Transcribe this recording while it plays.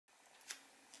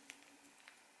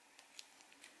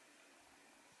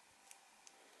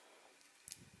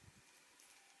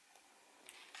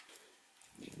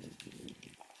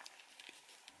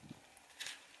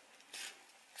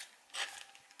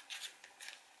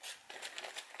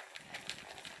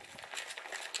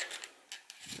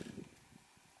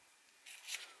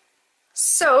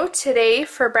So today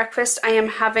for breakfast I am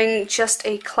having just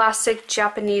a classic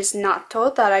Japanese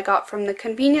natto that I got from the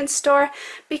convenience store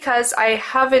because I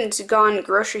haven't gone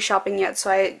grocery shopping yet,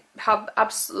 so I have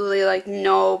absolutely like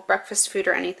no breakfast food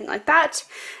or anything like that.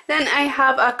 Then I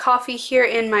have a coffee here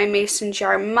in my mason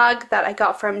jar mug that I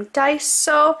got from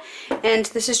Daiso, and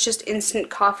this is just instant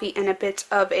coffee and a bit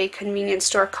of a convenience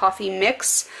store coffee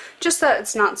mix, just that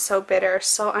it's not so bitter.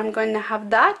 So I'm going to have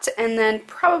that and then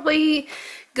probably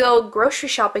go grocery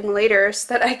shopping later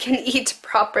so that I can eat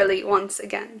properly once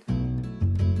again.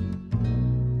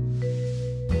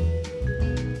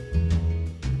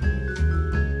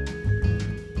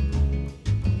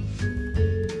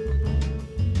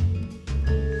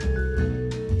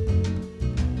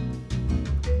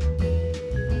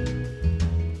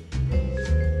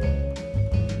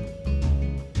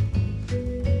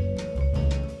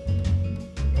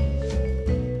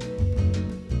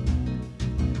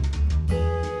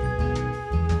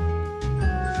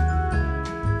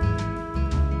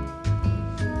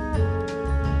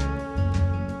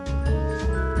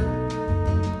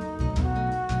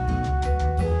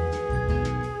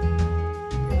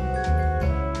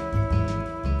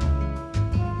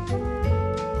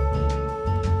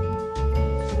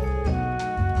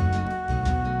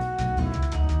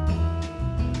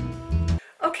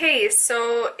 Okay,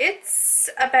 so it's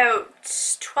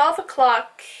about 12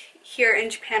 o'clock here in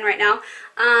Japan right now.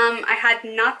 I had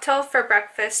natto for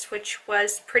breakfast, which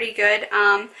was pretty good.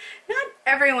 Not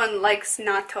everyone likes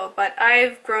natto, but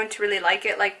I've grown to really like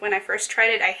it. Like when I first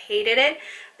tried it, I hated it.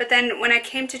 But then when I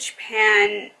came to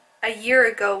Japan a year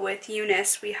ago with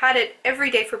Eunice, we had it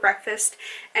every day for breakfast,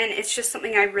 and it's just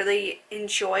something I really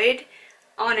enjoyed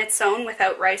on its own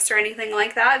without rice or anything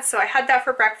like that. So I had that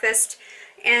for breakfast.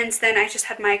 And then I just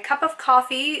had my cup of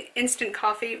coffee, instant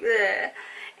coffee, bleh.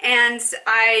 And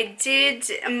I did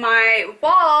my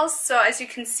walls. So as you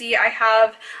can see, I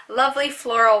have lovely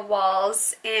floral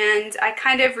walls, and I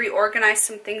kind of reorganized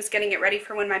some things, getting it ready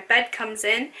for when my bed comes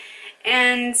in.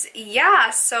 And yeah,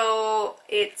 so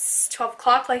it's 12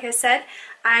 o'clock, like I said.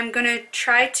 I'm gonna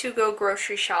try to go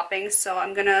grocery shopping, so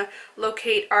I'm gonna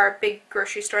locate our big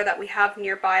grocery store that we have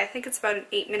nearby. I think it's about an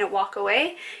 8-minute walk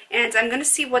away, and I'm gonna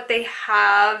see what they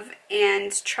have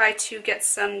and try to get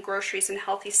some groceries and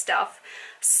healthy stuff.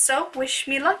 So wish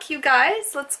me luck, you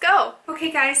guys. Let's go. Okay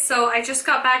guys, so I just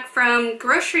got back from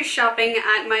grocery shopping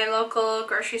at my local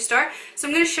grocery store, so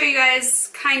I'm gonna show you guys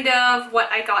kind of what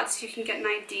I got so you can get an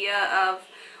idea of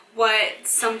what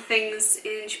some things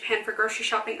in Japan for grocery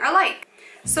shopping are like.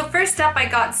 So first up, I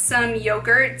got some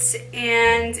yogurt,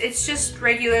 and it's just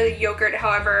regular yogurt.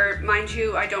 However, mind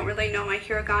you, I don't really know my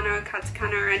hiragana or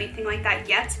katakana or anything like that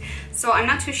yet, so I'm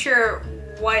not too sure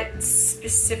what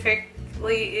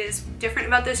specifically is different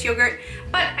about this yogurt,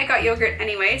 but I got yogurt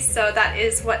anyway, so that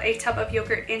is what a tub of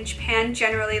yogurt in Japan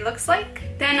generally looks like.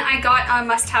 Then I got a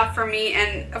must-have for me,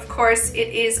 and of course it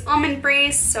is almond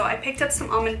breeze, so I picked up some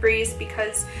almond breeze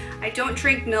because I don't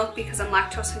drink milk because I'm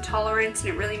lactose intolerant and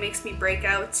it really makes me break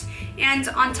out. And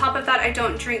on top of that, I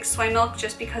don't drink soy milk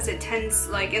just because it tends,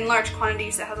 like in large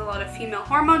quantities, it has a lot of female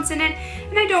hormones in it,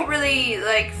 and I don't really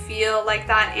like feel like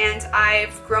that, and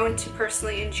I've grown to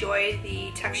personally enjoy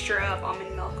the texture of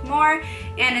almond milk more,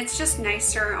 and it's just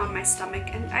nicer on my stomach,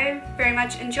 and I very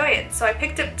much enjoy it. So I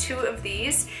picked up 2 of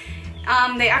these.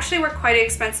 They actually were quite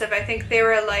expensive. I think they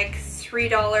were like $3,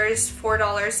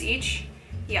 $4 each.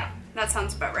 Yeah, that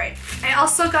sounds about right. I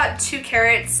also got 2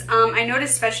 carrots. I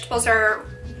noticed vegetables are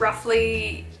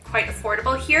roughly quite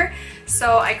affordable here,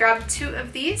 so I grabbed 2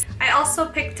 of these. I also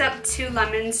picked up 2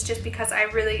 lemons just because I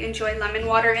really enjoy lemon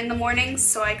water in the mornings,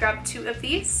 so I grabbed 2 of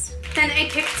these. Then I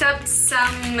picked up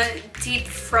some deep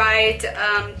fried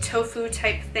tofu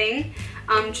type thing,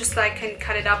 just so I can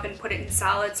cut it up and put it in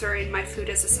salads or in my food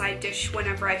as a side dish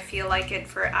whenever I feel like it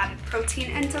for added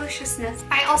protein and deliciousness.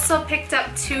 I also picked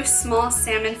up 2 small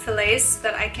salmon fillets so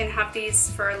that I can have these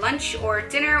for lunch or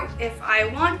dinner if I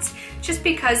want, just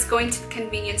because going to the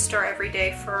convenience store every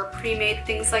day for pre-made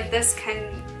things like this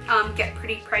can get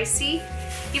pretty pricey,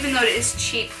 even though it is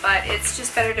cheap, but it's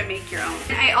just better to make your own.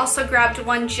 And I also grabbed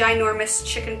 1 ginormous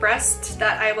chicken breast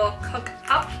that I will cook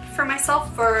up for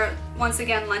myself for, once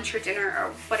again, lunch or dinner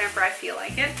or whenever I feel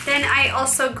like it. Then I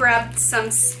also grabbed some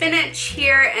spinach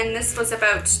here, and this was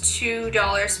about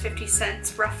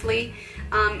 $2.50 roughly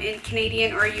in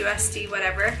Canadian or USD,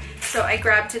 whatever. So I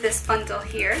grabbed this bundle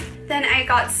here. Then I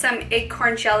got some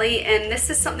acorn jelly, and this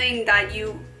is something that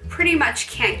you pretty much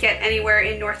can't get anywhere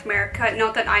in North America,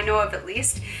 not that I know of at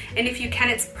least, and if you can,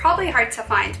 it's probably hard to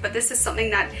find, but this is something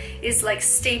that is like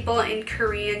staple in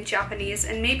Korean, Japanese,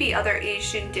 and maybe other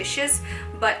Asian dishes,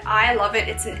 but I love it.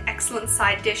 It's an excellent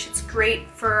side dish. It's great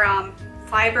for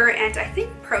fiber and I think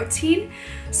protein.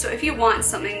 So if you want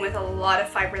something with a lot of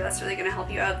fiber that's really going to help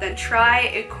you out, then try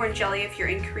acorn jelly if you're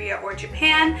in Korea or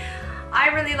Japan. I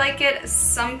really like it.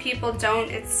 Some people don't.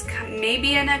 It's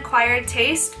maybe an acquired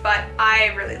taste, but I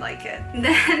really like it.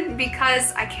 Then,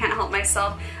 because I can't help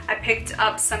myself, I picked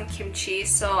up some kimchi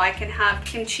so I can have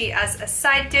kimchi as a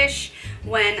side dish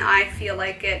when I feel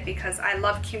like it, because I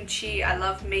love kimchi. I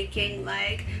love making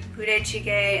like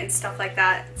budae-jjigae and stuff like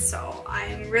that. So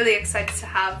I'm really excited to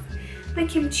have my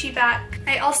kimchi back.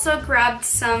 I also grabbed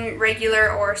some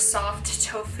regular or soft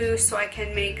tofu so I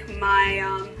can make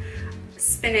my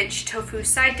spinach tofu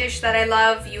side dish that I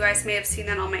love. You guys may have seen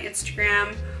that on my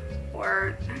Instagram,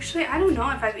 or actually I don't know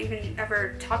if I've even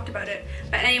ever talked about it,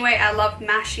 but anyway, I love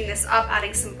mashing this up,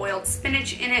 adding some boiled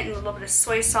spinach in it and a little bit of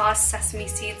soy sauce, sesame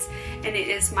seeds, and it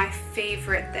is my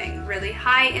favorite thing. Really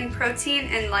high in protein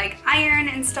and like iron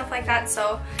and stuff like that,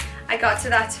 so I got to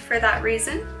that for that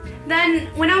reason. Then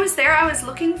when I was there, I was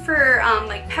looking for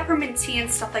like peppermint tea and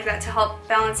stuff like that to help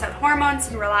balance out hormones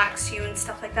and relax you and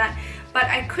stuff like that, but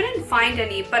I couldn't find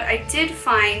any. But I did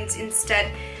find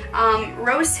instead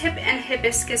rosehip and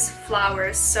hibiscus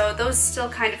flowers, so those still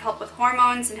kind of help with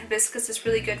hormones, and hibiscus is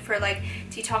really good for like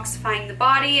detoxifying the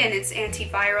body, and it's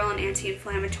antiviral and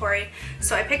anti-inflammatory.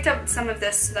 So I picked up some of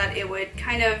this so that it would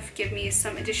kind of give me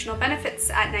some additional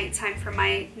benefits at nighttime for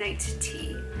my night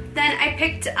tea. Then I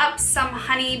picked up some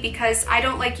honey because I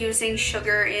don't like using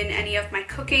sugar in any of my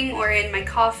cooking or in my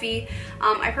coffee.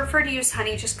 I prefer to use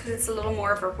honey just because it's a little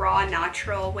more of a raw,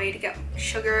 natural way to get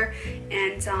sugar,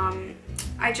 and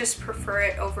I just prefer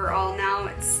it overall now.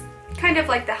 It's kind of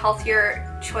like the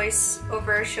healthier choice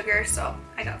over sugar, so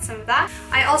I got some of that.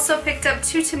 I also picked up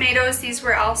 2 tomatoes. These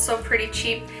were also pretty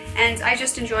cheap, and I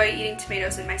just enjoy eating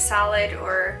tomatoes in my salad,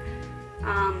 or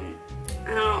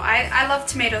I don't know, I love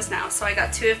tomatoes now, so I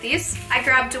got 2 of these. I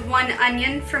grabbed 1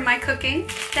 onion for my cooking.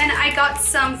 Then I got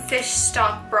some fish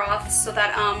stock broth so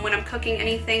that when I'm cooking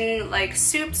anything like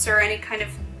soups or any kind of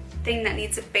thing that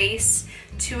needs a base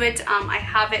to it, I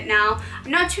have it now.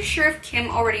 I'm not too sure if Kim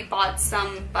already bought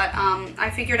some, but I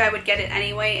figured I would get it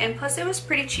anyway, and plus it was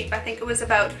pretty cheap. I think it was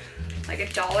about like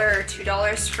 $1 or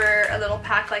 $2 for a little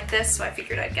pack like this, so I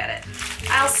figured I'd get it.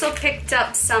 I also picked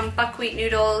up some buckwheat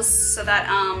noodles so that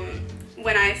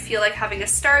when I feel like having a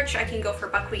starch, I can go for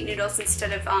buckwheat noodles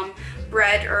instead of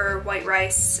bread or white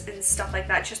rice and stuff like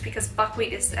that, just because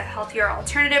buckwheat is a healthier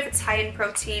alternative. It's high in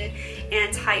protein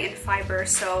and high in fiber,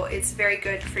 so it's very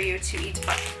good for you to eat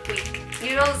buckwheat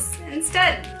noodles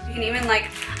instead. You can even, like,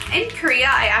 in Korea,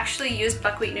 I actually used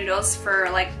buckwheat noodles for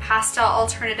like pasta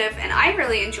alternative, and I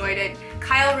really enjoyed it.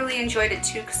 Kyle really enjoyed it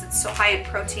too because it's so high in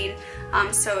protein.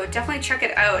 So definitely check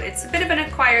it out. It's a bit of an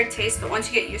acquired taste, but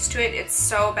once you get used to it, it's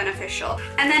so beneficial.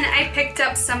 And then I picked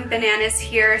up some bananas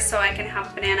here so I can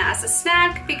have banana as a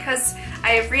snack, because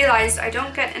I have realized I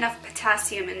don't get enough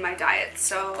potassium in my diet,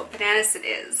 so bananas it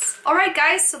is. Alright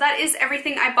guys, so that is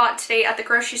everything I bought today at the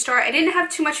grocery store. I didn't have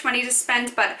too much money to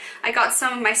spend, but I got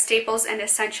some of my staples and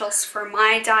essentials for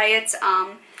my diet.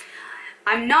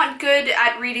 I'm not good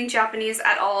at reading Japanese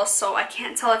at all, so I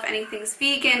can't tell if anything's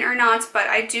vegan or not, but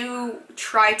I do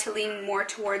try to lean more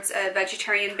towards a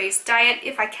vegetarian-based diet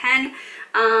if I can.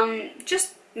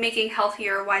 Just making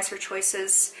healthier, wiser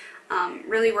choices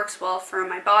really works well for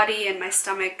my body and my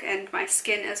stomach and my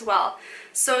skin as well.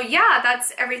 So yeah,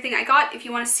 that's everything I got. If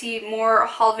you want to see more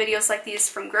haul videos like these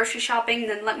from grocery shopping,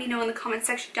 then let me know in the comment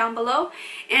section down below.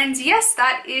 And yes,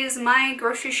 that is my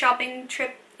grocery shopping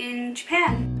trip in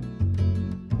Japan.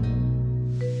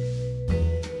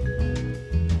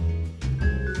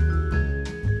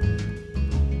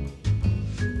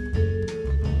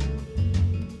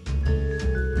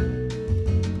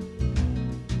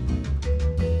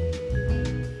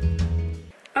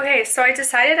 Okay, so I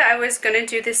decided I was gonna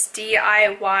do this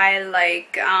DIY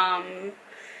like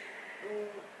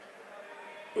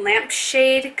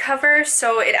lampshade cover.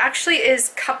 So it actually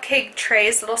is cupcake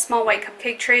trays, little small white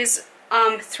cupcake trays,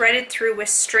 threaded through with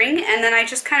string, and then I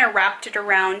just kind of wrapped it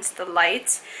around the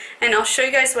light, and I'll show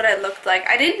you guys what it looked like.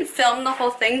 I didn't film the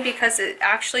whole thing because it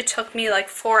actually took me like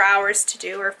 4 hours to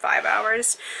do, or 5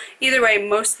 hours, either way,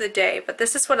 most of the day, but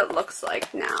this is what it looks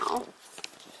like now.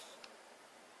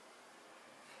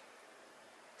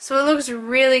 So it looks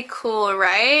really cool,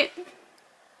 right?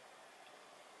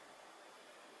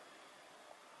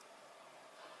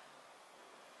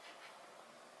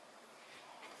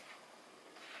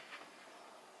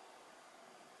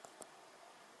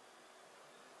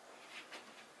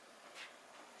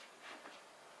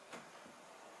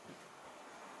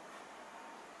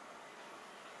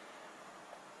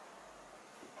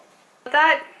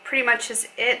 That pretty much is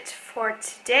it for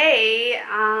today.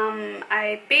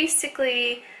 I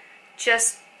basically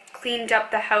just cleaned up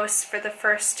the house for the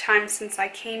first time since I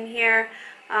came here.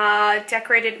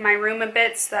 Decorated my room a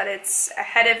bit so that it's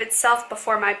ahead of itself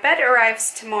before my bed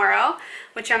arrives tomorrow,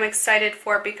 which I'm excited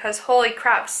for because holy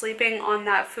crap, sleeping on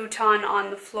that futon on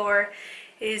the floor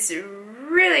is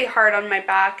really hard on my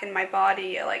back and my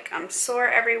body. Like, I'm sore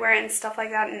everywhere and stuff like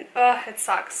that, and it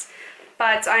sucks.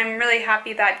 But I'm really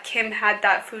happy that Kim had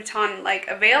that futon like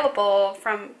available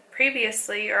from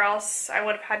previously, or else I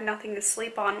would have had nothing to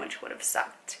sleep on, which would have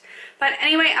sucked. But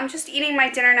anyway, I'm just eating my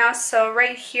dinner now. So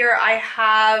right here I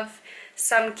have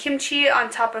some kimchi on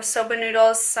top of soba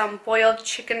noodles, some boiled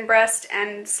chicken breast,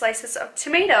 and slices of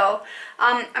tomato.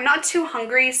 I'm not too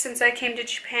hungry since I came to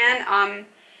Japan.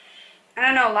 I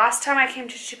don't know, last time I came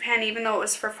to Japan, even though it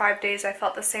was for 5 days, I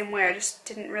felt the same way. I just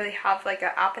didn't really have like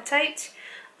an appetite.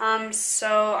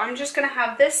 So I'm just gonna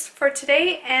have this for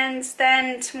today, and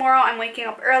then tomorrow I'm waking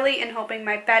up early and hoping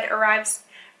my bed arrives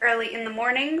early in the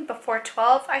morning, before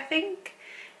 12 I think,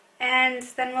 and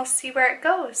then we'll see where it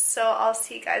goes. So I'll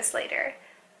see you guys later.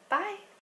 Bye!